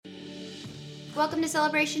Welcome to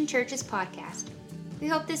Celebration Church's podcast. We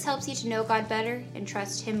hope this helps you to know God better and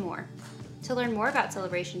trust Him more. To learn more about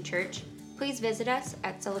Celebration Church, please visit us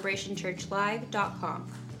at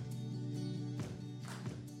celebrationchurchlive.com.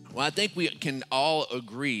 Well, I think we can all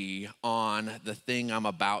agree on the thing I'm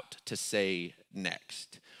about to say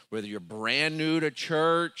next. Whether you're brand new to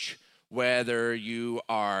church, whether you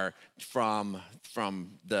are from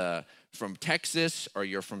Texas or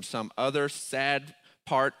you're from some other sad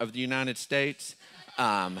part of the United States,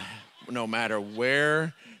 no matter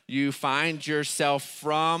where you find yourself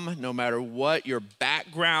from, no matter what your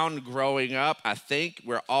background growing up, I think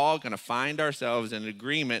we're all going to find ourselves in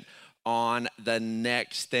agreement on the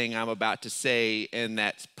next thing I'm about to say, and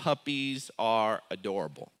that's puppies are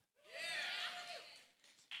adorable.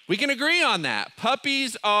 We can agree on that.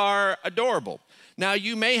 Puppies are adorable. Now,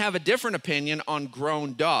 you may have a different opinion on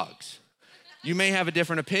grown dogs. You may have a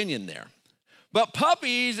different opinion there. But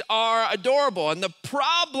puppies are adorable. And the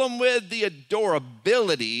problem with the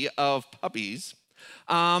adorability of puppies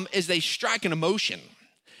is they strike an emotion.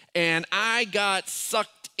 And I got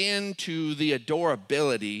sucked into the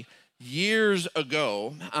adorability years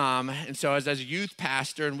ago. And so as a youth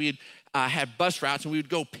pastor, and we'd had bus routes, and we would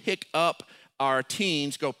go pick up our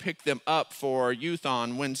teens, go pick them up for youth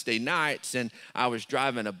on Wednesday nights. And I was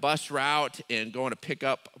driving a bus route and going to pick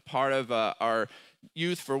up part of our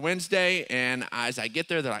youth for Wednesday. And as I get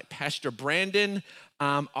there, they're like, Pastor Brandon,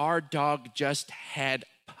 our dog just had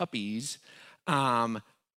puppies,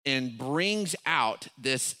 and brings out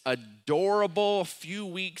this adorable few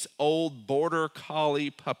weeks old border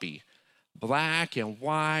collie puppy, black and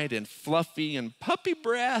white and fluffy and puppy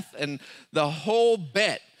breath and the whole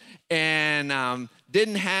bit. And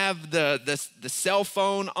didn't have the cell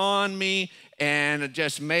phone on me, and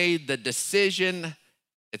just made the decision,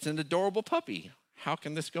 it's an adorable puppy. How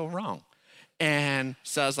can this go wrong? And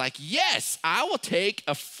so I was like, yes, I will take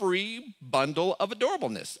a free bundle of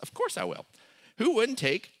adorableness. Of course I will. Who wouldn't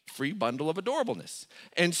take a free bundle of adorableness?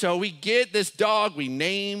 And so we get this dog, we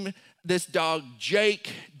name this dog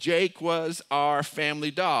Jake. Jake was our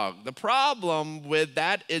family dog. The problem with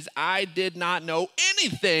that is I did not know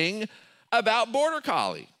anything about Border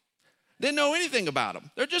Collie. Didn't know anything about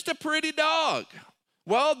them. They're just a pretty dog.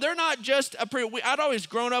 Well, they're not just a pretty, I'd always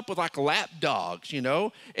grown up with like lap dogs,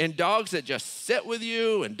 and dogs that just sit with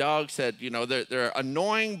you, and dogs that, they're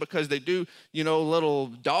annoying because they do, little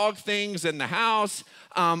dog things in the house.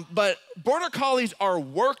 But Border Collies are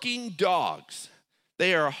working dogs.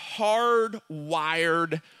 They are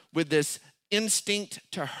hardwired with this instinct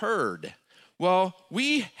to herd. Well,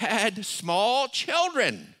 we had small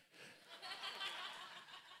children.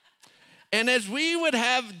 And as we would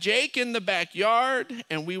have Jake in the backyard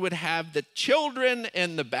and we would have the children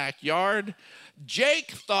in the backyard,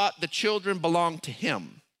 Jake thought the children belonged to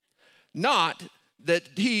him, not that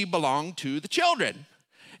he belonged to the children.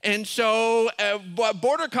 And so what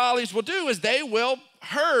Border Collies will do is they will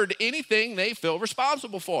herd anything they feel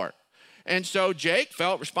responsible for. And so Jake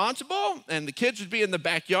felt responsible, and the kids would be in the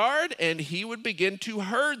backyard, and he would begin to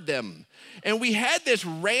herd them. And we had this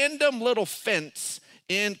random little fence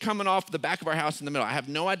coming off the back of our house in the middle. I have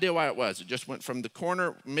no idea why it was. It just went from the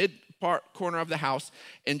corner, corner of the house,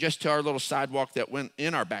 and just to our little sidewalk that went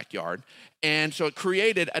in our backyard. And so it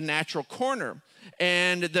created a natural corner.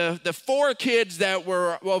 And the four kids that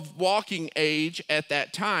were of walking age at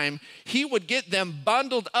that time, he would get them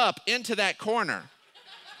bundled up into that corner.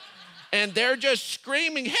 And they're just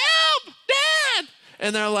screaming, help, Dad!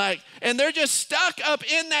 And they're just stuck up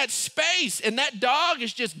in that space, and that dog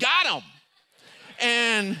has just got them.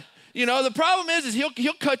 And, the problem is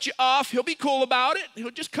he'll cut you off. He'll be cool about it.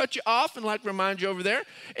 He'll just cut you off and remind you over there.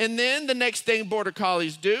 And then the next thing Border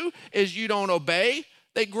Collies do is you don't obey,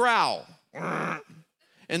 they growl.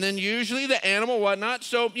 And then usually the animal, whatnot.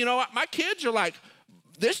 So, my kids are like,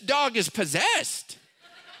 this dog is possessed.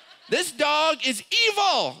 This dog is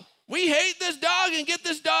evil. We hate this dog and get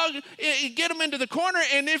this dog, get him into the corner.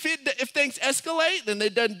 And if things escalate, then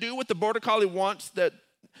it doesn't do what the Border Collie wants the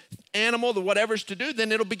animal, the whatever's to do,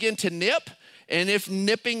 then it'll begin to nip. And if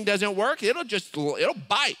nipping doesn't work, it'll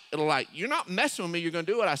bite. It'll you're not messing with me, you're gonna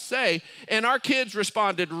do what I say. And our kids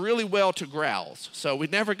responded really well to growls. So we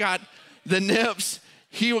never got the nips.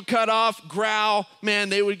 He would cut off, growl, man,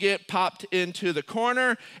 they would get popped into the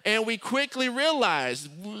corner. And we quickly realized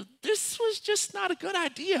this was just not a good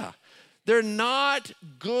idea. They're not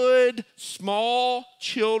good, small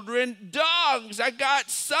children dogs. I got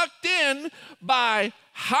sucked in by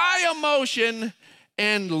high emotion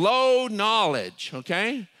and low knowledge,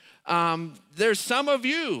 okay? There's some of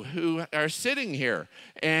you who are sitting here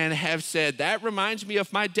and have said, that reminds me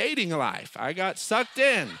of my dating life. I got sucked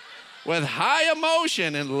in with high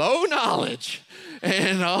emotion and low knowledge.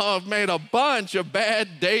 And I've made a bunch of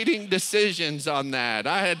bad dating decisions on that.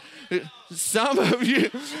 I had some of you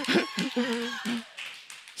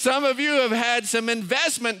have had some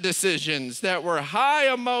investment decisions that were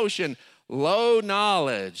high emotion, low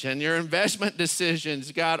knowledge, and your investment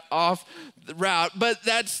decisions got off the route. But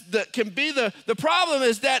the problem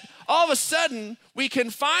is that all of a sudden we can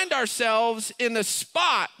find ourselves in a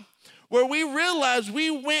spot where we realize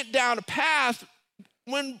we went down a path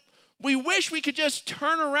when we wish we could just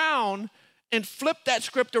turn around and flip that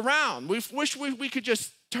script around. We wish we could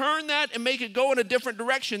just turn that and make it go in a different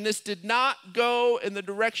direction. This did not go in the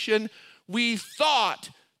direction we thought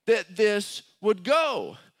that this would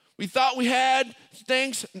go. We thought we had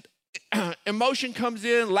things, emotion comes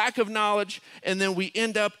in, lack of knowledge, and then we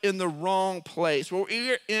end up in the wrong place. Well,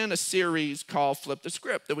 we're in a series called Flip the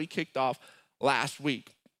Script that we kicked off last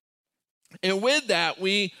week. And with that,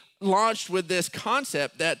 we launched with this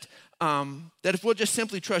concept that if we'll just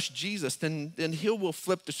simply trust Jesus, then he will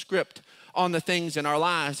flip the script on the things in our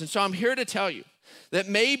lives. And so I'm here to tell you that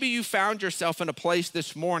maybe you found yourself in a place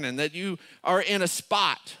this morning that you are in a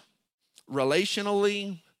spot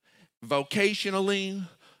relationally, vocationally,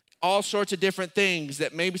 all sorts of different things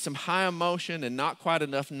that maybe some high emotion and not quite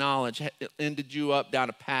enough knowledge ended you up down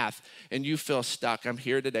a path and you feel stuck. I'm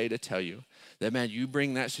here today to tell you that, man, you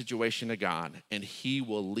bring that situation to God and he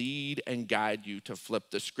will lead and guide you to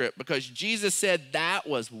flip the script, because Jesus said that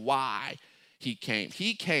was why he came.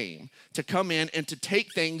 He came to come in and to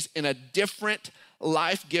take things in a different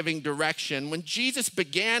life-giving direction. When Jesus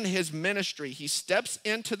began his ministry, he steps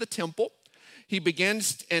into the temple. He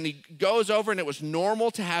begins and he goes over, and it was normal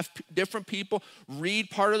to have different people read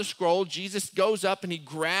part of the scroll. Jesus goes up and he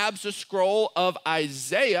grabs the scroll of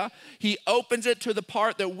Isaiah. He opens it to the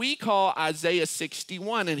part that we call Isaiah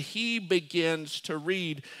 61, and he begins to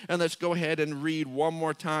read. And let's go ahead and read one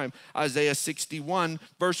more time. Isaiah 61,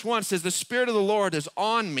 verse 1 says, "The Spirit of the Lord is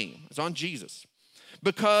on me," it's on Jesus,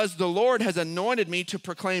 "because the Lord has anointed me to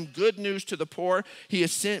proclaim good news to the poor. He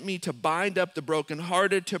has sent me to bind up the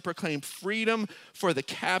brokenhearted, to proclaim freedom for the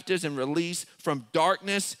captives and release from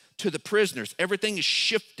darkness to the prisoners." Everything is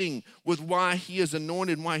shifting with why he is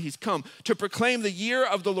anointed and why he's come. "To proclaim the year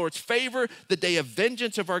of the Lord's favor, the day of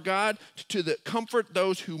vengeance of our God, to comfort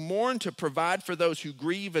those who mourn, to provide for those who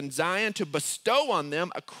grieve in Zion, to bestow on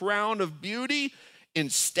them a crown of beauty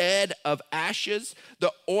instead of ashes,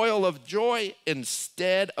 the oil of joy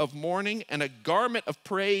instead of mourning, and a garment of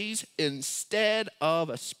praise instead of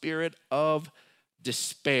a spirit of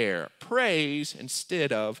despair." Praise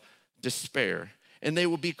instead of despair. "And they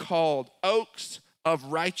will be called oaks of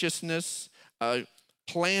righteousness, a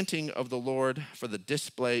planting of the Lord for the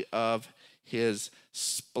display of his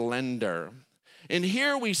splendor." And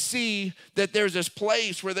here we see that there's this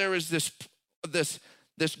place where there is this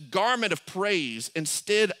garment of praise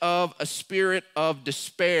instead of a spirit of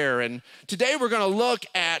despair. And today we're going to look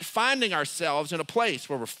at finding ourselves in a place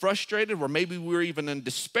where we're frustrated, where maybe we're even in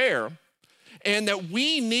despair, and that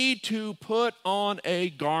we need to put on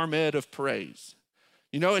a garment of praise.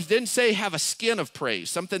 You know, it didn't say have a skin of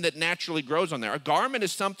praise, something that naturally grows on there. A garment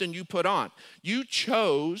is something you put on. You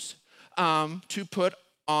chose to put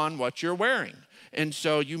on what you're wearing. And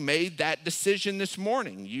so you made that decision this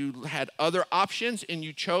morning. You had other options and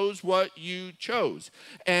you chose what you chose.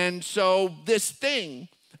 And so this thing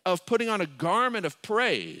of putting on a garment of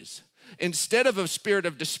praise instead of a spirit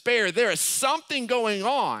of despair, there is something going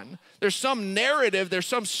on. There's some narrative, there's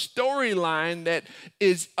some storyline that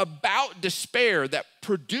is about despair, that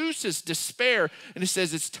produces despair. And it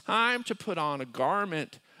says it's time to put on a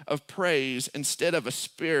garment of praise instead of a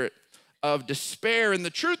spirit of despair. And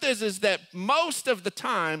the truth is that most of the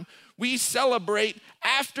time we celebrate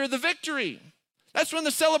after the victory. That's when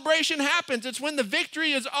the celebration happens. It's when the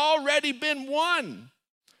victory has already been won.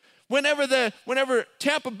 Whenever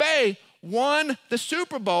Tampa Bay won the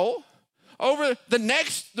Super Bowl, over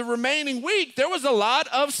the remaining week, there was a lot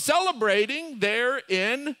of celebrating there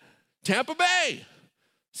in Tampa Bay.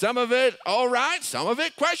 Some of it all right, some of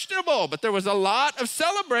it questionable, but there was a lot of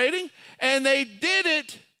celebrating, and they did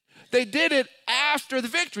it after the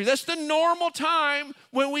victory. That's the normal time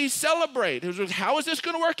when we celebrate. It was, how is this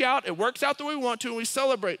going to work out? It works out the way we want to, and we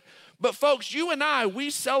celebrate. But folks, you and I, we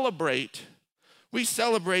celebrate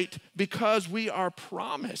because we are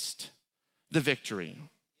promised the victory.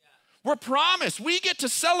 We're promised. We get to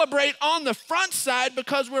celebrate on the front side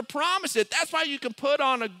because we're promised it. That's why you can put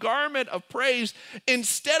on a garment of praise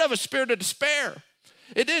instead of a spirit of despair.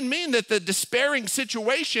 It didn't mean that the despairing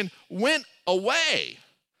situation went away.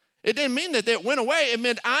 It didn't mean that it went away. It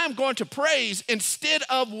meant I'm going to praise instead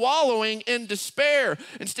of wallowing in despair,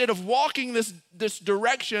 instead of walking this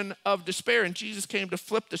direction of despair. And Jesus came to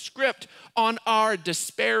flip the script on our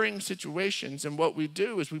despairing situations. And what we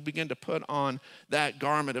do is we begin to put on that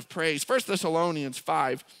garment of praise. 1 Thessalonians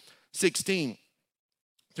 5:16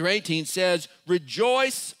 through 18 says,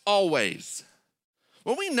 rejoice always.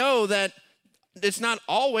 Well, we know that it's not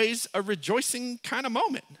always a rejoicing kind of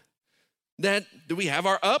moment. That we have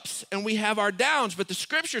our ups and we have our downs, but the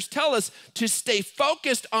scriptures tell us to stay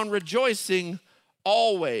focused on rejoicing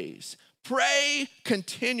always. Pray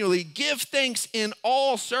continually, give thanks in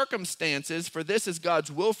all circumstances, for this is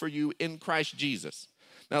God's will for you in Christ Jesus.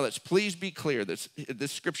 Now let's please be clear, this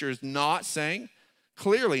scripture is not saying,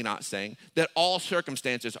 clearly not saying, that all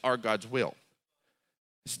circumstances are God's will.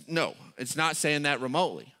 No, it's not saying that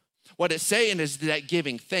remotely. What it's saying is that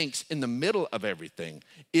giving thanks in the middle of everything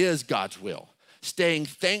is God's will. Staying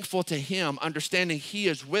thankful to him, understanding he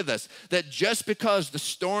is with us, that just because the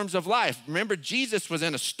storms of life, remember Jesus was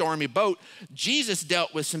in a stormy boat, Jesus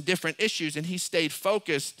dealt with some different issues and he stayed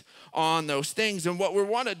focused on those things. And what we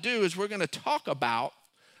want to do is we're going to talk about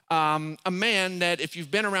a man that if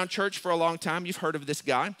you've been around church for a long time, you've heard of this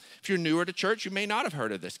guy. If you're newer to church, you may not have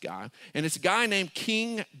heard of this guy. And it's a guy named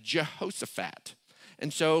King Jehoshaphat.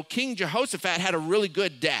 And so King Jehoshaphat had a really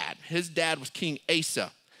good dad. His dad was King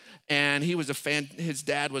Asa. And his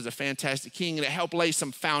dad was a fantastic king, and it helped lay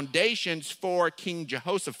some foundations for King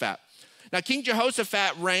Jehoshaphat. Now, King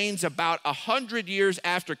Jehoshaphat reigns about 100 years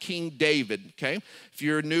after King David, okay? If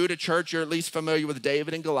you're new to church, you're at least familiar with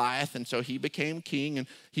David and Goliath, and so he became king, and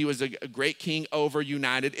he was a great king over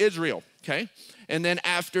united Israel, okay? And then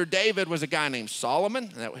after David was a guy named Solomon,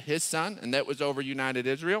 and that was his son, and that was over united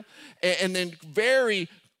Israel. And then very,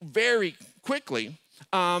 very quickly,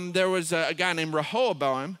 there was a guy named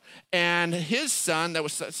Rehoboam, and his son, that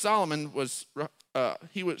was Solomon,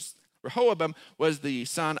 Rehoboam was the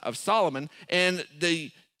son of Solomon, and the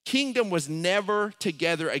kingdom was never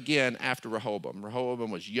together again after Rehoboam. Rehoboam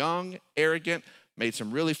was young, arrogant, made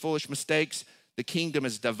some really foolish mistakes. The kingdom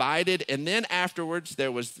is divided, and then afterwards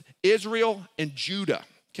there was Israel and Judah,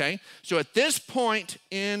 okay? So at this point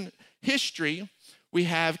in history, we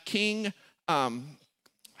have King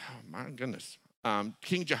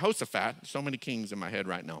Jehoshaphat. So many kings in my head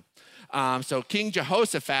right now. So King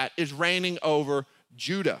Jehoshaphat is reigning over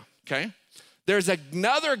Judah, okay? There's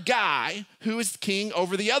another guy who is king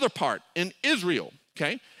over the other part in Israel,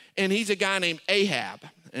 okay? And he's a guy named Ahab.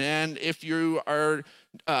 And if you are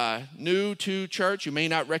new to church, you may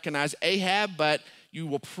not recognize Ahab, but you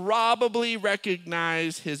will probably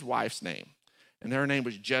recognize his wife's name. And her name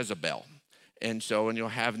was Jezebel. And you'll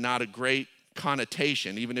have not a great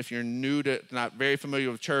connotation. Even if you're new to, not very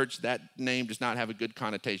familiar with church, that name does not have a good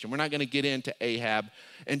connotation. We're not going to get into Ahab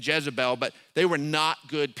and Jezebel, but they were not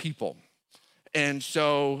good people. And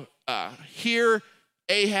so here,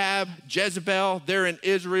 Ahab, Jezebel, they're in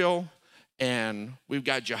Israel, and we've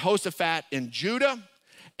got Jehoshaphat in Judah,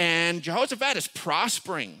 and Jehoshaphat is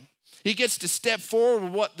prospering. He gets to step forward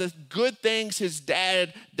with what the good things his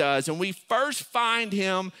dad does. And we first find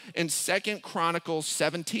him in 2 Chronicles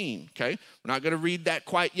 17, okay? We're not going to read that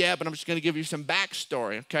quite yet, but I'm just going to give you some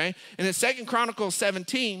backstory, okay? And in 2 Chronicles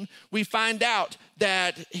 17, we find out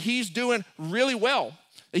that he's doing really well.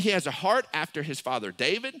 That he has a heart after his father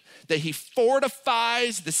David, that he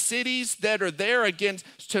fortifies the cities that are there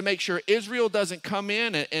against to make sure Israel doesn't come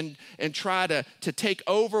in and try to take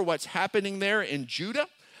over what's happening there in Judah.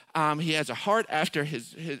 He has a heart after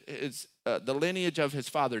the lineage of his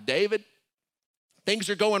father David. Things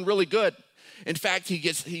are going really good. In fact,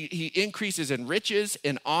 he increases in riches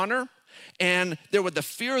and honor. And the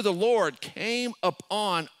fear of the Lord came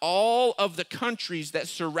upon all of the countries that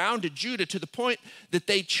surrounded Judah to the point that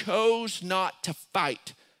they chose not to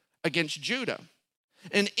fight against Judah.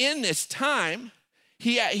 And in this time,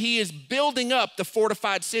 he is building up the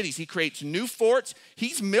fortified cities. He creates new forts.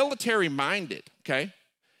 He's military minded, okay?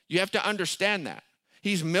 You have to understand that.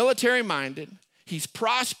 He's military minded. He's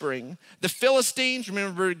prospering. The Philistines,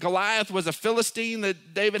 remember Goliath was a Philistine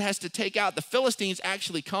that David has to take out. The Philistines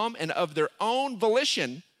actually come and of their own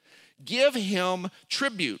volition give him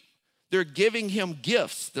tribute. They're giving him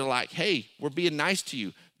gifts. They're like, hey, we're being nice to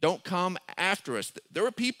you. Don't come after us. There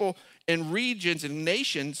were people in regions and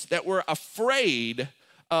nations that were afraid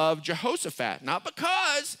of Jehoshaphat, not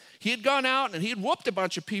because he had gone out and he had whooped a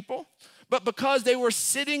bunch of people, but because they were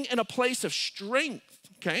sitting in a place of strength,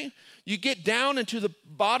 okay? You get down into the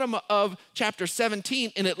bottom of chapter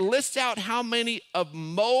 17, and it lists out how many of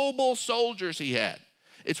mobile soldiers he had.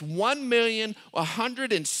 It's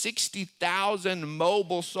 1,160,000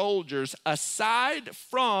 mobile soldiers aside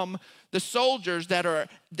from the soldiers that are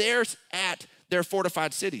there at their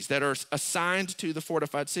fortified cities, that are assigned to the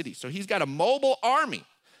fortified cities. So he's got a mobile army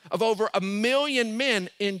of over 1 million men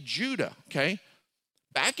in Judah, okay?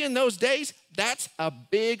 Back in those days, that's a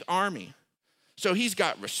big army. So he's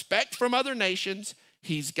got respect from other nations.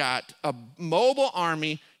 He's got a mobile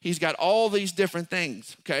army. He's got all these different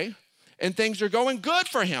things, okay? And things are going good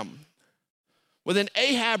for him. Well, then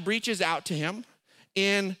Ahab reaches out to him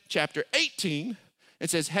in chapter 18 and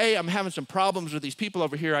says, hey, I'm having some problems with these people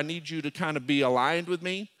over here. I need you to kind of be aligned with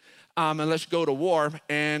me, and let's go to war.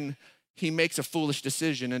 And he makes a foolish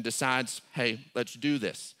decision and decides, hey, let's do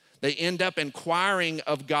this. They end up inquiring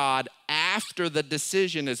of God after the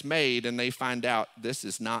decision is made, and they find out this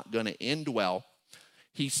is not going to end well.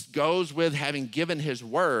 He goes with having given his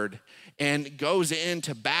word and goes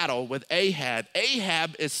into battle with Ahab.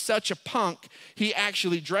 Ahab is such a punk, he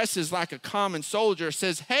actually dresses like a common soldier,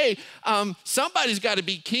 says, hey, somebody's got to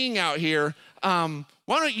be king out here. Why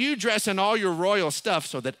don't you dress in all your royal stuff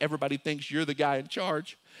so that everybody thinks you're the guy in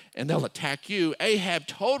charge and they'll attack you. Ahab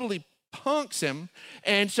totally punks him.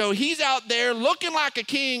 And so he's out there looking like a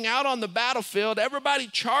king out on the battlefield. Everybody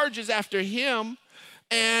charges after him.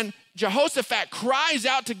 And Jehoshaphat cries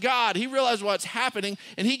out to God. He realizes what's happening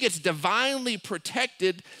and he gets divinely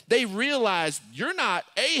protected. They realize you're not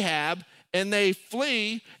Ahab and they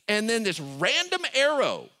flee. And then this random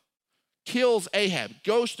arrow kills Ahab,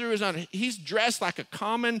 goes through his honor. He's dressed like a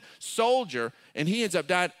common soldier and he ends up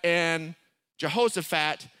dying. And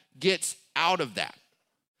Jehoshaphat gets out of that.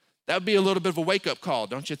 That would be a little bit of a wake-up call,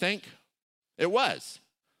 don't you think? It was.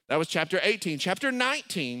 That was chapter 18. Chapter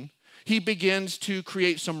 19, he begins to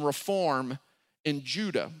create some reform in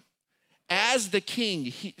Judah. As the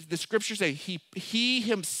king, the scriptures say, he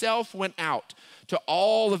himself went out to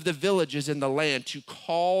all of the villages in the land to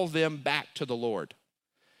call them back to the Lord.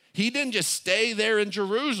 He didn't just stay there in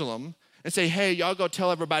Jerusalem and say, hey, y'all go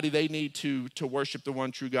tell everybody they need to worship the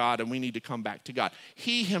one true God and we need to come back to God.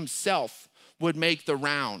 He himself would make the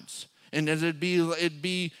rounds. And it'd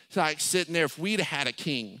be like sitting there if we'd had a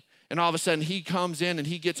king. And all of a sudden he comes in and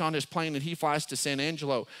he gets on his plane and he flies to San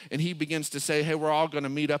Angelo and he begins to say, hey, we're all going to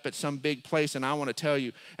meet up at some big place. And I want to tell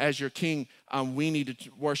you, as your king, we need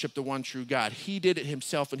to worship the one true God. He did it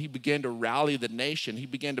himself and he began to rally the nation. He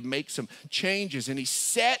began to make some changes and he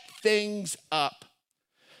set things up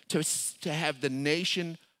to have the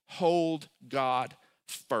nation hold God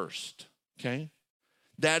first, okay?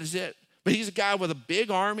 That is it. But he's a guy with a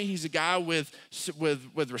big army. He's a guy with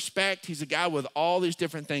respect. He's a guy with all these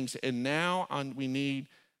different things. And now we need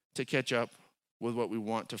to catch up with what we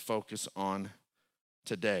want to focus on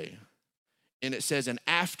today. And it says, and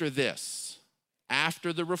after this,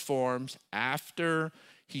 after the reforms, after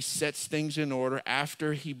he sets things in order,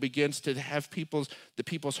 after he begins to have the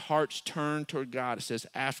people's hearts turn toward God, it says,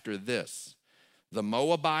 after this, the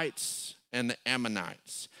Moabites and the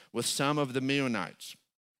Ammonites with some of the Meunites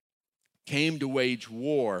came to wage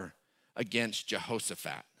war against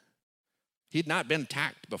Jehoshaphat. He'd not been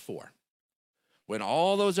attacked before. When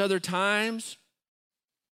all those other times,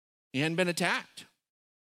 he hadn't been attacked.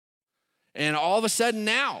 And all of a sudden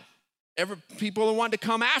now, people want to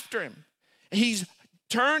come after him. He's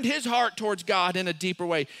turned his heart towards God in a deeper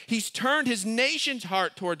way. He's turned his nation's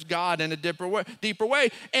heart towards God in a deeper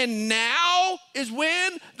way. And now is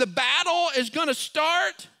when the battle is going to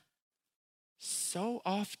start. So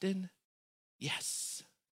often, yes.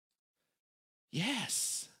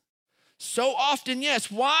 Yes. So often,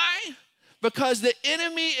 yes. Why? Because the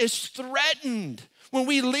enemy is threatened. When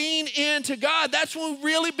we lean into God, that's when we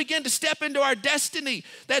really begin to step into our destiny.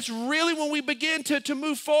 That's really when we begin to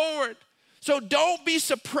move forward. So don't be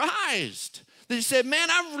surprised that he said, man,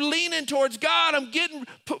 I'm leaning towards God. I'm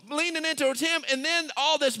leaning in towards him. And then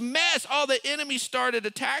all this mess, all the enemy started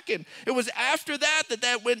attacking. It was after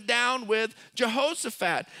that went down with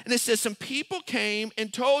Jehoshaphat. And it says some people came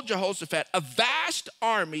and told Jehoshaphat, a vast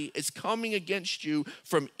army is coming against you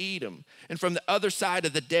from Edom and from the other side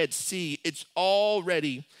of the Dead Sea. It's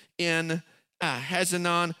already in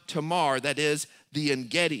Hazanon Tamar, that is the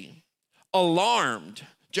En-Gedi. Alarmed,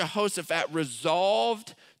 Jehoshaphat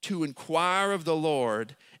resolved to inquire of the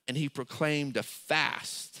Lord, and he proclaimed a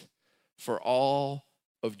fast for all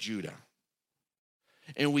of Judah.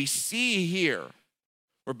 And we see here,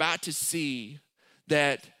 we're about to see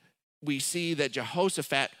that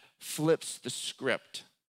Jehoshaphat flips the script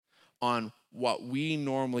on what we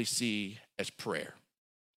normally see as prayer,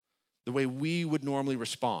 the way we would normally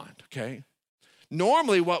respond, okay?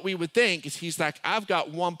 Normally what we would think is he's like, I've got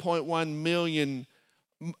 1.1 million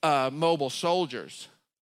mobile soldiers.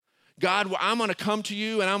 God, I'm going to come to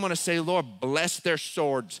you and I'm going to say, Lord, bless their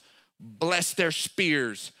swords, bless their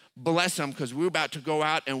spears, bless them, because we're about to go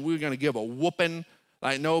out and we're going to give a whooping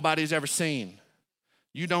like nobody's ever seen.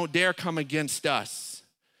 You don't dare come against us.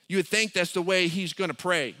 You would think that's the way he's going to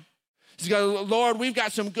pray. He's going, Lord, we've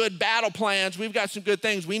got some good battle plans. We've got some good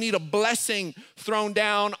things. We need a blessing thrown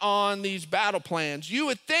down on these battle plans. You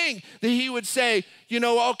would think that he would say,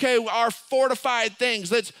 okay, our fortified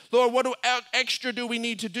things. Lord, what extra do we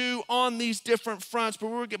need to do on these different fronts?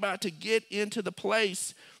 But we're about to get into the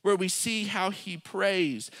place where we see how he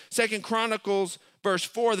prays. 2 Chronicles verse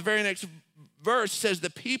 4, the very next verse says, the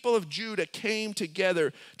people of Judah came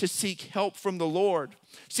together to seek help from the Lord.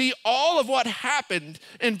 See, all of what happened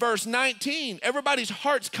in verse 19, everybody's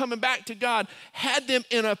hearts coming back to God, had them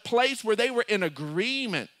in a place where they were in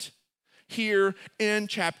agreement here in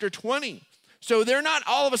chapter 20. So they're not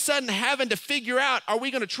all of a sudden having to figure out, are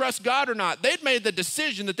we going to trust God or not? They'd made the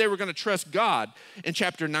decision that they were going to trust God in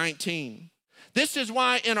chapter 19. This is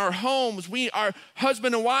why in our homes, our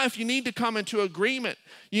husband and wife, you need to come into agreement.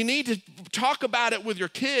 You need to talk about it with your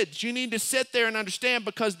kids. You need to sit there and understand,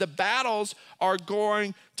 because the battles are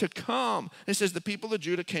going to come. It says the people of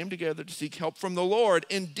Judah came together to seek help from the Lord.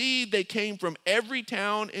 Indeed, they came from every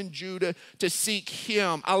town in Judah to seek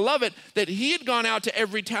him. I love it that he had gone out to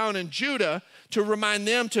every town in Judah to remind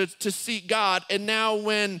them to seek God. And now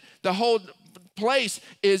when the whole place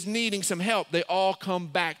is needing some help, they all come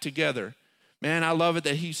back together. Man, I love it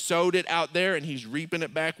that he sowed it out there and he's reaping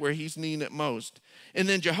it back where he's needing it most. And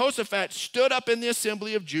then Jehoshaphat stood up in the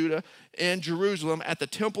assembly of Judah and Jerusalem at the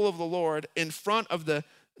temple of the Lord in front of the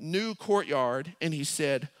new courtyard, and he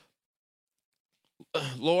said,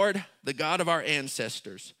 Lord, the God of our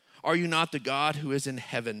ancestors, are you not the God who is in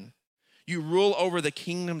heaven? You rule over the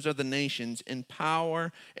kingdoms of the nations, and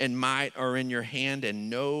power and might are in your hand, and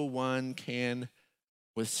no one can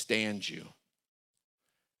withstand you.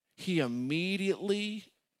 He immediately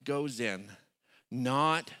goes in,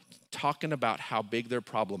 not talking about how big their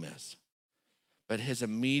problem is, but his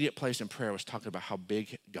immediate place in prayer was talking about how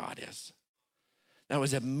big God is. That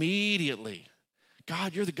was immediately,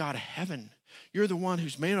 God, you're the God of heaven. You're the one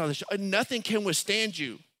who's made all this. Nothing can withstand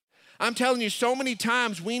you. I'm telling you, so many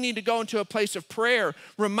times we need to go into a place of prayer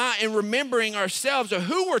and remembering ourselves of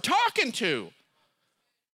who we're talking to.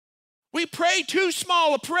 We pray too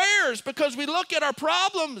small of prayers because we look at our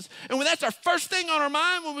problems, and when that's our first thing on our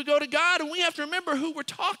mind when we go to God, and we have to remember who we're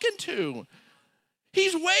talking to.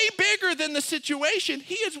 He's way bigger than the situation.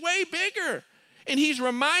 He is way bigger. And he's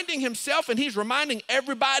reminding himself, and he's reminding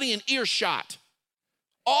everybody in earshot.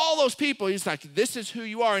 All those people, he's like, this is who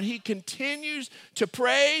you are. And he continues to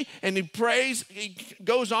pray, and he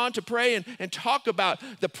goes on to pray and talk about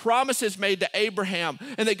the promises made to Abraham,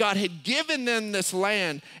 and that God had given them this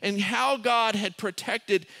land, and how God had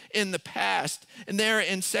protected in the past. And there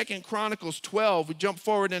in 2 Chronicles 12, we jump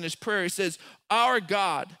forward in his prayer, he says, our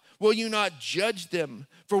God, will you not judge them?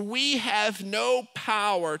 For we have no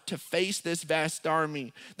power to face this vast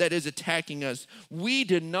army that is attacking us. We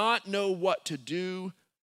do not know what to do,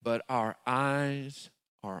 but our eyes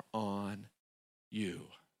are on you.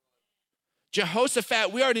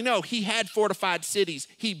 Jehoshaphat, we already know he had fortified cities.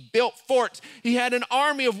 He built forts. He had an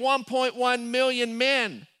army of 1.1 million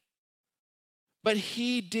men. But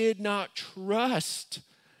he did not trust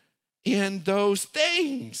in those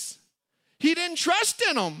things. He didn't trust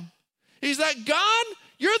in them. He's like, God,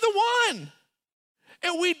 you're the one.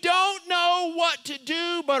 And we don't know what to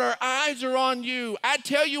do, but our eyes are on you. I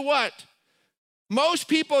tell you what, most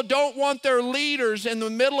people don't want their leaders in the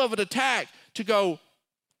middle of an attack to go,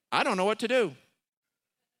 I don't know what to do.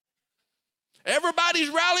 Everybody's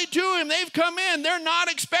rallied to him. They've come in. They're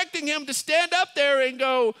not expecting him to stand up there and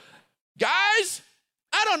go, guys,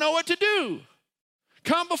 I don't know what to do.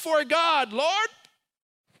 Come before God, Lord,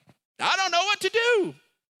 I don't know what to do.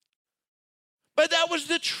 But that was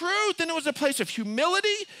the truth, and it was a place of humility.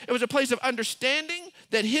 It was a place of understanding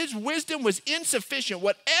that his wisdom was insufficient.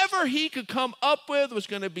 Whatever he could come up with was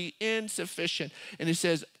going to be insufficient. And he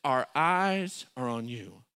says, our eyes are on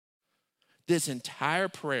you. This entire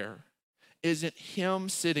prayer isn't him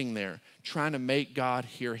sitting there trying to make God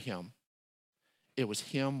hear him. It was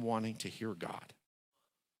him wanting to hear God.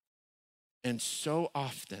 And so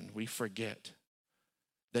often we forget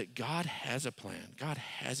that God has a plan. God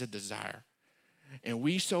has a desire. And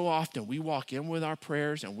we walk in with our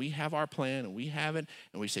prayers, and we have our plan, and we have it,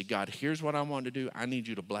 and we say, God, here's what I want to do. I need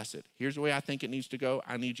you to bless it. Here's the way I think it needs to go.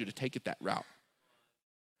 I need you to take it that route.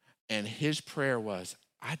 And his prayer was,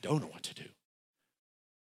 I don't know what to do.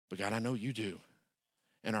 But God, I know you do.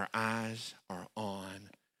 And our eyes are on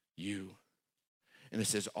you. And it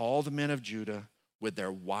says, all the men of Judah with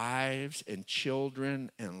their wives and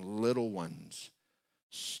children and little ones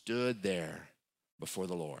stood there before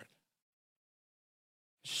the Lord.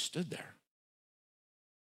 Stood there.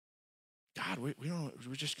 God, we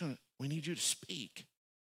need you to speak.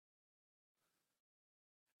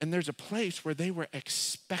 And there's a place where they were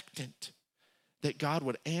expectant that God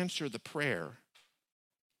would answer the prayer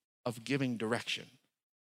of giving direction,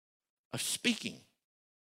 of speaking.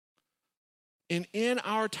 And in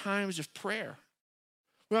our times of prayer,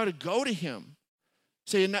 we ought to go to him,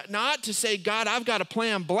 saying not to say, God, I've got a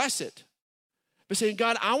plan, bless it. But saying,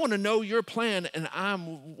 God, I want to know your plan, and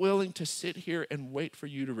I'm willing to sit here and wait for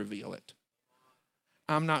you to reveal it.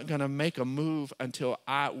 I'm not going to make a move until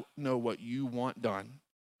I know what you want done.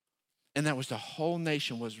 And that was the whole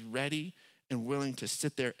nation was ready and willing to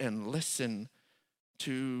sit there and listen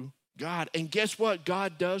to God. And guess what?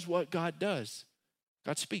 God does what God does.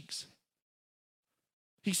 God speaks.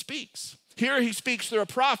 He speaks. Here he speaks through a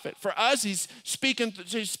prophet. For us, he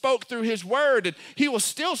spoke through his word, and he will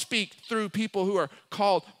still speak through people who are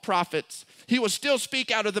called prophets. He will still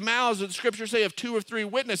speak out of the mouths of the scriptures say of 2 or 3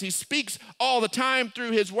 witnesses. He speaks all the time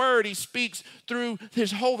through his word. He speaks through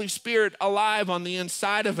his Holy Spirit alive on the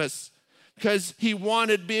inside of us, because he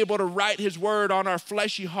wanted to be able to write his word on our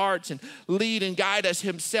fleshy hearts and lead and guide us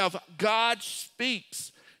himself. God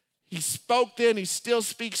speaks. He spoke then, he still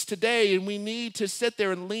speaks today, and we need to sit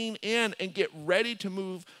there and lean in and get ready to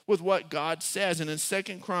move with what God says. And in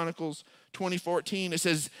 2 Chronicles 20:14, it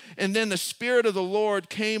says, and then the Spirit of the Lord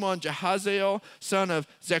came on Jehaziel, son of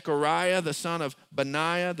Zechariah, the son of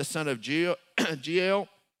Benaiah, the son of Jeiel,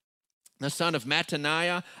 the son of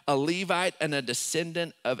Mattaniah, a Levite and a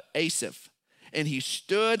descendant of Asaph. And he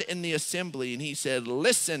stood in the assembly and he said,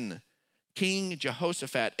 listen, King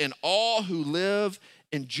Jehoshaphat, and all who live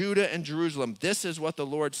in Judah and Jerusalem, this is what the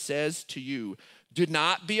Lord says to you. Do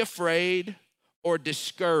not be afraid or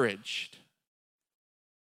discouraged.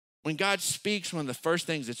 When God speaks, one of the first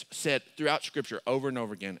things that's said throughout Scripture over and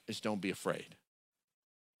over again is don't be afraid.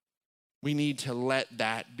 We need to let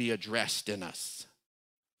that be addressed in us.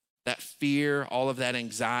 That fear, all of that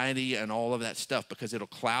anxiety and all of that stuff, because it'll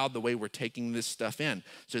cloud the way we're taking this stuff in.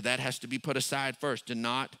 So that has to be put aside first. Do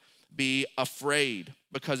not be afraid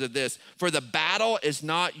because of this. For the battle is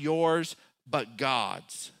not yours, but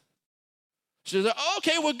God's. So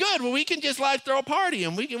okay, well, good. Well, we can just like throw a party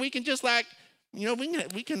and we can just like,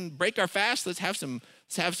 we can break our fast. Let's have some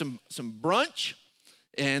brunch.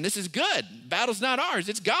 And this is good. Battle's not ours,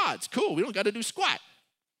 it's God's. Cool. We don't got to do squat.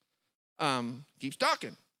 Keeps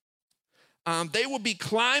talking. They will be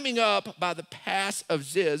climbing up by the pass of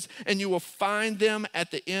Ziz, and you will find them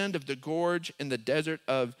at the end of the gorge in the desert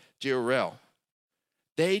of Jeruel.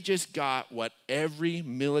 They just got what every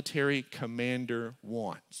military commander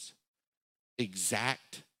wants.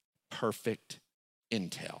 Exact, perfect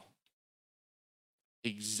intel.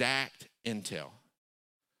 Exact intel.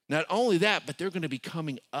 Not only that, but they're going to be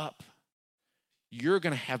coming up. You're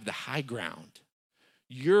going to have the high ground.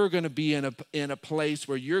 You're going to be in a place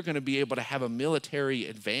where you're going to be able to have a military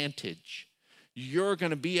advantage. You're going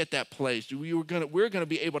to be at that place. We're going to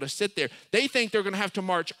be able to sit there. They think they're going to have to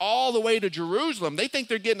march all the way to Jerusalem. They think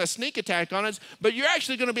they're getting a sneak attack on us, but you're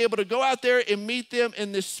actually going to be able to go out there and meet them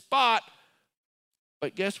in this spot.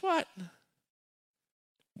 But guess what?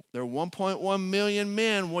 There are 1.1 million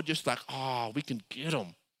men. We're just like, oh, we can get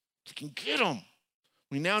them. We can get them.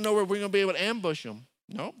 We now know where we're going to be able to ambush them.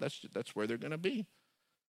 No, that's where they're going to be.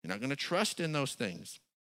 You're not going to trust in those things.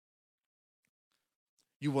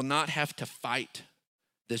 You will not have to fight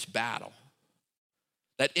this battle.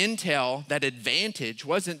 That intel, that advantage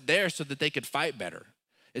wasn't there so that they could fight better.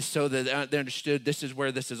 It's so that they understood this is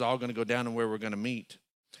where this is all going to go down and where we're going to meet.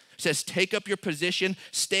 It says, take up your position,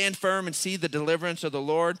 stand firm, and see the deliverance of the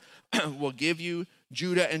Lord will give you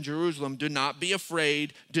Judah and Jerusalem. Do not be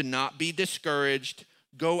afraid. Do not be discouraged.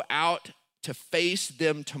 Go out to face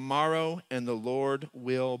them tomorrow, and the Lord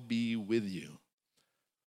will be with you.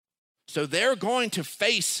 So they're going to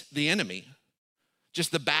face the enemy.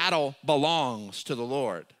 Just the battle belongs to the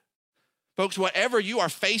Lord. Folks, whatever you are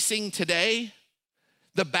facing today,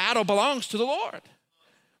 the battle belongs to the Lord.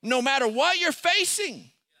 No matter what you're facing,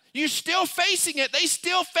 you're still facing it. They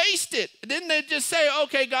still faced it. Didn't they just say,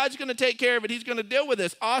 okay, God's going to take care of it. He's going to deal with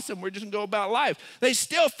this. Awesome. We're just going to go about life. They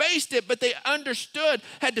still faced it, but they understood,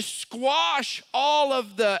 had to squash all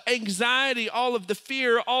of the anxiety, all of the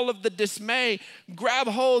fear, all of the dismay, grab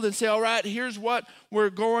hold and say, all right, here's what we're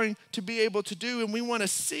going to be able to do. And we want to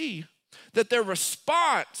see that their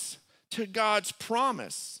response to God's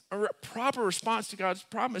promise, or a proper response to God's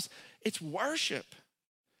promise, it's worship.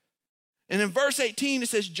 And in verse 18, it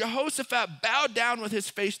says, Jehoshaphat bowed down with his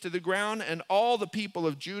face to the ground, and all the people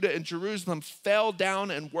of Judah and Jerusalem fell down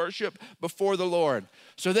and worshiped before the Lord.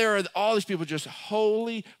 So there are all these people just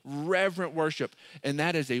holy, reverent worship. And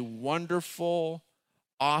that is a wonderful,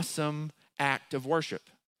 awesome act of worship.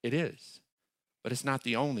 It is. But it's not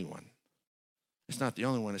the only one. It's not the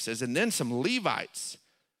only one. It says, and then some Levites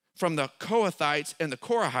from the Kohathites and the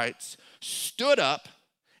Korahites stood up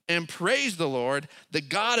and praised the Lord, the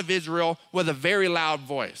God of Israel, with a very loud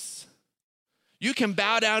voice. You can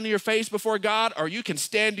bow down to your face before God, or you can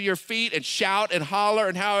stand to your feet and shout and holler,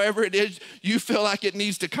 and however it is you feel like it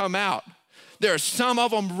needs to come out. There are some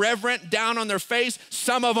of them reverent, down on their face,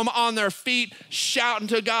 some of them on their feet, shouting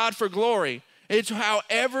to God for glory. It's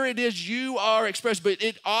however it is you are expressed, but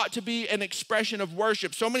it ought to be an expression of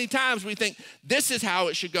worship. So many times we think this is how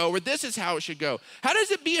it should go, or this is how it should go. How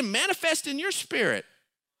does it be manifest in your spirit?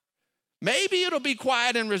 Maybe it'll be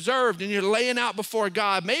quiet and reserved and you're laying out before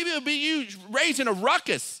God. Maybe it'll be you raising a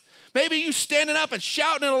ruckus. Maybe you standing up and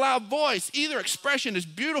shouting in a loud voice. Either expression is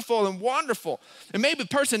beautiful and wonderful. And maybe the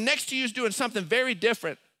person next to you is doing something very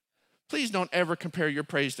different. Please don't ever compare your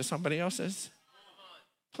praise to somebody else's.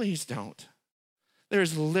 Please don't.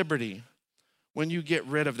 There's liberty when you get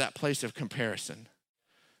rid of that place of comparison.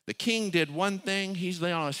 The king did one thing. He's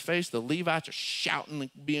laying on his face. The Levites are shouting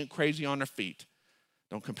and being crazy on their feet.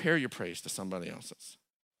 Don't compare your praise to somebody else's.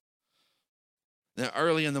 Then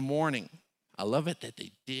early in the morning, I love it that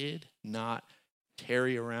they did not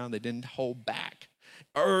tarry around. They didn't hold back.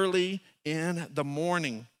 Early in the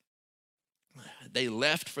morning, they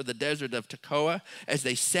left for the desert of Tekoa. As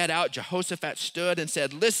they set out, Jehoshaphat stood and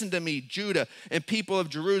said, listen to me, Judah and people of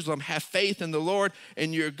Jerusalem. Have faith in the Lord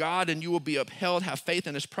and your God, and you will be upheld. Have faith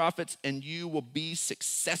in his prophets, and you will be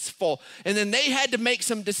successful. And then they had to make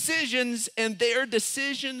some decisions, and their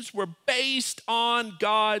decisions were based on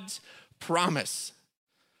God's promise.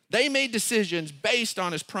 They made decisions based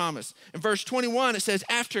on his promise. In verse 21, it says,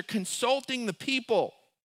 after consulting the people.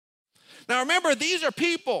 Now remember, these are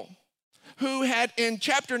people who had in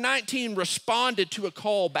chapter 19 responded to a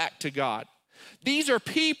call back to God. These are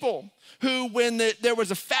people who, when there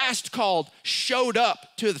was a fast called, showed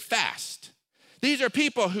up to the fast. These are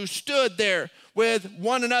people who stood there with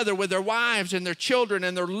one another, with their wives and their children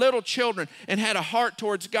and their little children, and had a heart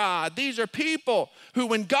towards God. These are people who,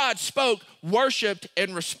 when God spoke, worshiped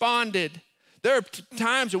and responded. There are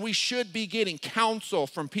times when we should be getting counsel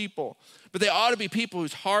from people, but they ought to be people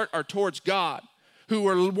whose heart are towards God, who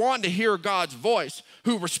are wanting to hear God's voice,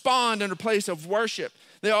 who respond in a place of worship.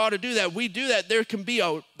 They ought to do that. We do that. There can be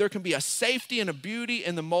a safety and a beauty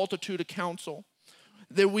in the multitude of counsel,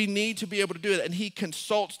 that we need to be able to do that. And he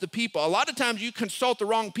consults the people. A lot of times you consult the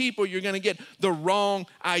wrong people, you're going to get the wrong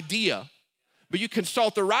idea. But you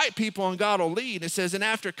consult the right people and God will lead. It says, and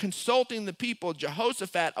after consulting the people,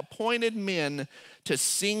 Jehoshaphat appointed men to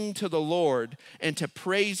sing to the Lord and to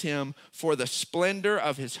praise him for the splendor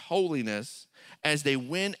of his holiness, as they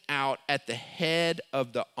went out at the head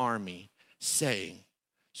of the army, saying,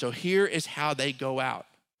 so here is how they go out.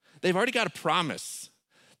 They've already got a promise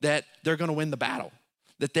that they're going to win the battle,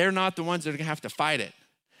 that they're not the ones that are going to have to fight it.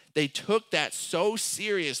 They took that so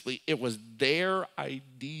seriously, it was their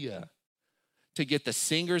idea to get the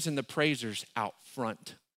singers and the praisers out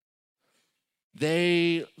front.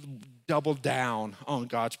 They doubled down on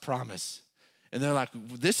God's promise. And they're like,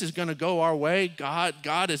 this is going to go our way.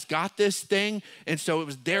 God has got this thing. And so it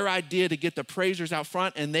was their idea to get the praisers out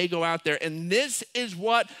front, and they go out there. And this is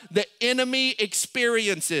what the enemy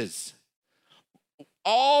experiences.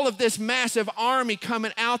 All of this massive army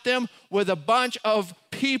coming out them with a bunch of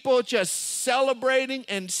people just celebrating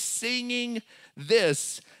and singing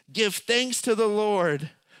this. Give thanks to the Lord,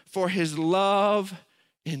 for his love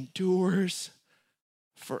endures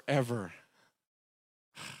forever.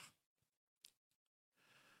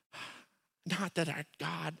 Not that our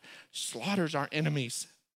God slaughters our enemies.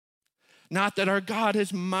 Not that our God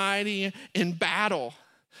is mighty in battle.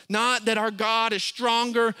 Not that our God is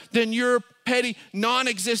stronger than your petty,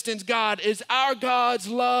 non-existent God. It's our God's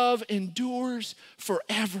love endures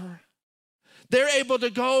forever. They're able to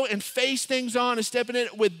go and face things on and step in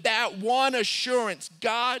it with that one assurance.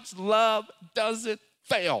 God's love doesn't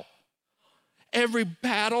fail. Every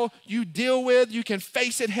battle you deal with, you can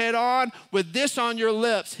face it head on with this on your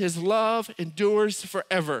lips. His love endures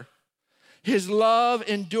forever. His love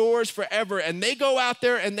endures forever. And they go out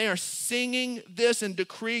there and they are singing this and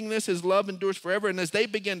decreeing this. His love endures forever. And as they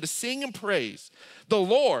begin to sing and praise, the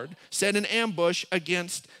Lord set an ambush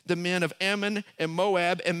against the men of Ammon and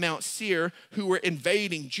Moab and Mount Seir who were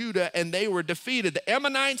invading Judah, and they were defeated. The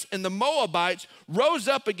Ammonites and the Moabites rose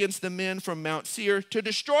up against the men from Mount Seir to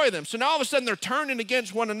destroy them. So now all of a sudden they're turning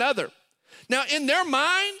against one another. Now in their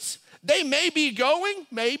minds, they may be going,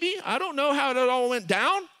 maybe, I don't know how it all went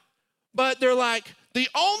down, but they're like, the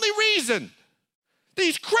only reason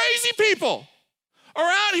these crazy people are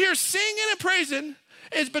out here singing and praising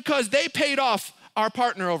is because they paid off our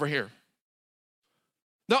partner over here.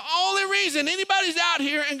 The only reason anybody's out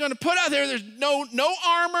here and going to put out there, there's no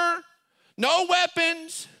armor, no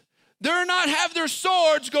weapons. They're not have their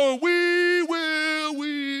swords going, we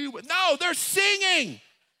will. No, they're singing.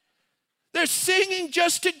 They're singing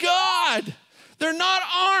just to God. They're not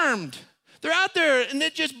armed. They're out there and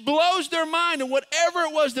it just blows their mind. And whatever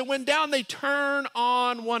it was that went down, they turn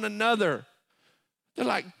on one another. They're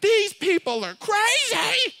like, these people are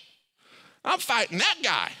crazy. I'm fighting that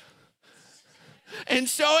guy. And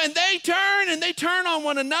they turn on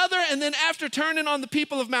one another. And then after turning on the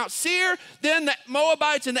people of Mount Seir, then the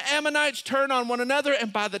Moabites and the Ammonites turn on one another.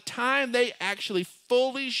 And by the time they actually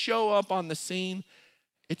fully show up on the scene,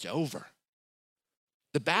 it's over.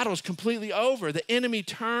 The battle's completely over. The enemy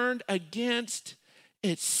turned against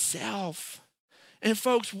itself. And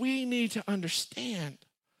folks, we need to understand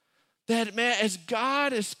that, man, as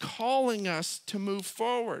God is calling us to move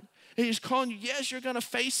forward, He's calling you, yes, you're going to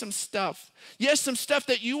face some stuff. Yes, some stuff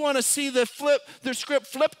that you want to see the script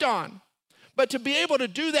flipped on. But to be able to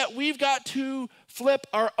do that, we've got to flip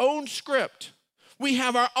our own script. We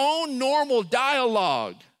have our own normal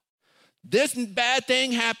dialogue. This bad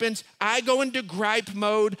thing happens, I go into gripe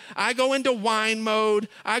mode, I go into whine mode,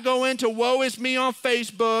 I go into woe is me on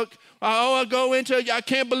Facebook, I go into I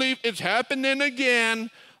can't believe it's happening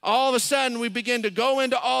again. All of a sudden we begin to go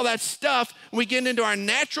into all that stuff, we get into our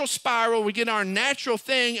natural spiral, we get our natural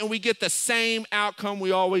thing, and we get the same outcome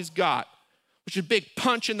we always got, which is a big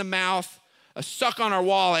punch in the mouth, a suck on our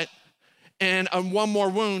wallet, and one more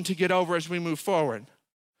wound to get over as we move forward.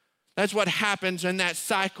 That's what happens in that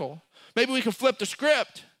cycle. Maybe we can flip the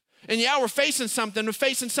script. And yeah, we're facing something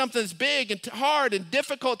that's big and hard and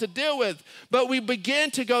difficult to deal with. But we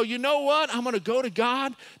begin to go, you know what? I'm going to go to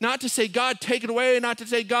God, not to say, God, take it away, not to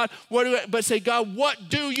say, God, but say, God, what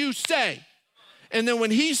do you say? And then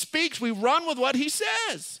when He speaks, we run with what He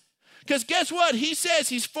says. Because guess what? He says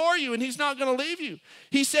He's for you and He's not going to leave you.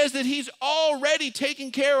 He says that He's already taken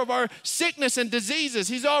care of our sickness and diseases.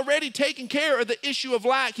 He's already taken care of the issue of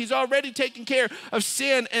lack. He's already taken care of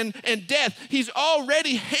sin and death. He's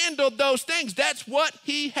already handled those things. That's what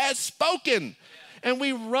He has spoken. And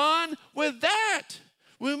we run with that.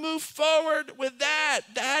 We move forward with that.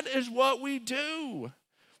 That is what we do.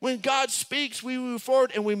 When God speaks, we move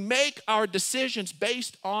forward and we make our decisions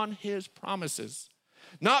based on His promises.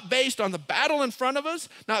 Not based on the battle in front of us,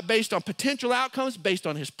 not based on potential outcomes, based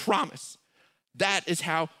on His promise. That is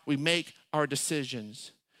how we make our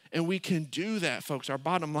decisions. And we can do that, folks. Our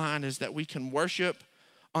bottom line is that we can worship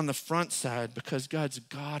on the front side because God's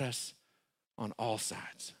got us on all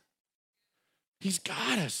sides. He's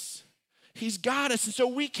got us. He's got us. And so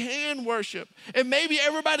we can worship. And maybe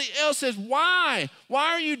everybody else says, why?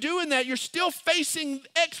 Why are you doing that? You're still facing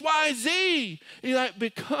X, Y, Z. And you're like,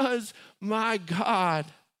 because my God's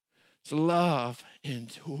love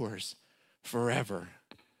endures forever.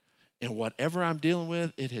 And whatever I'm dealing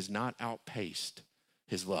with, it has not outpaced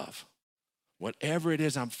His love. Whatever it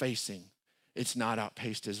is I'm facing, it's not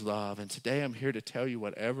outpaced His love. And today I'm here to tell you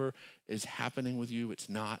whatever is happening with you, it's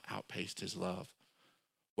not outpaced His love.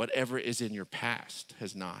 Whatever is in your past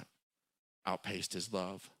has not outpaced His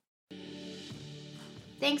love.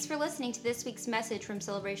 Thanks for listening to this week's message from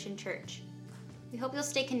Celebration Church. We hope you'll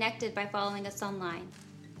stay connected by following us online.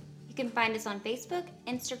 You can find us on Facebook,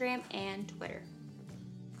 Instagram, and Twitter.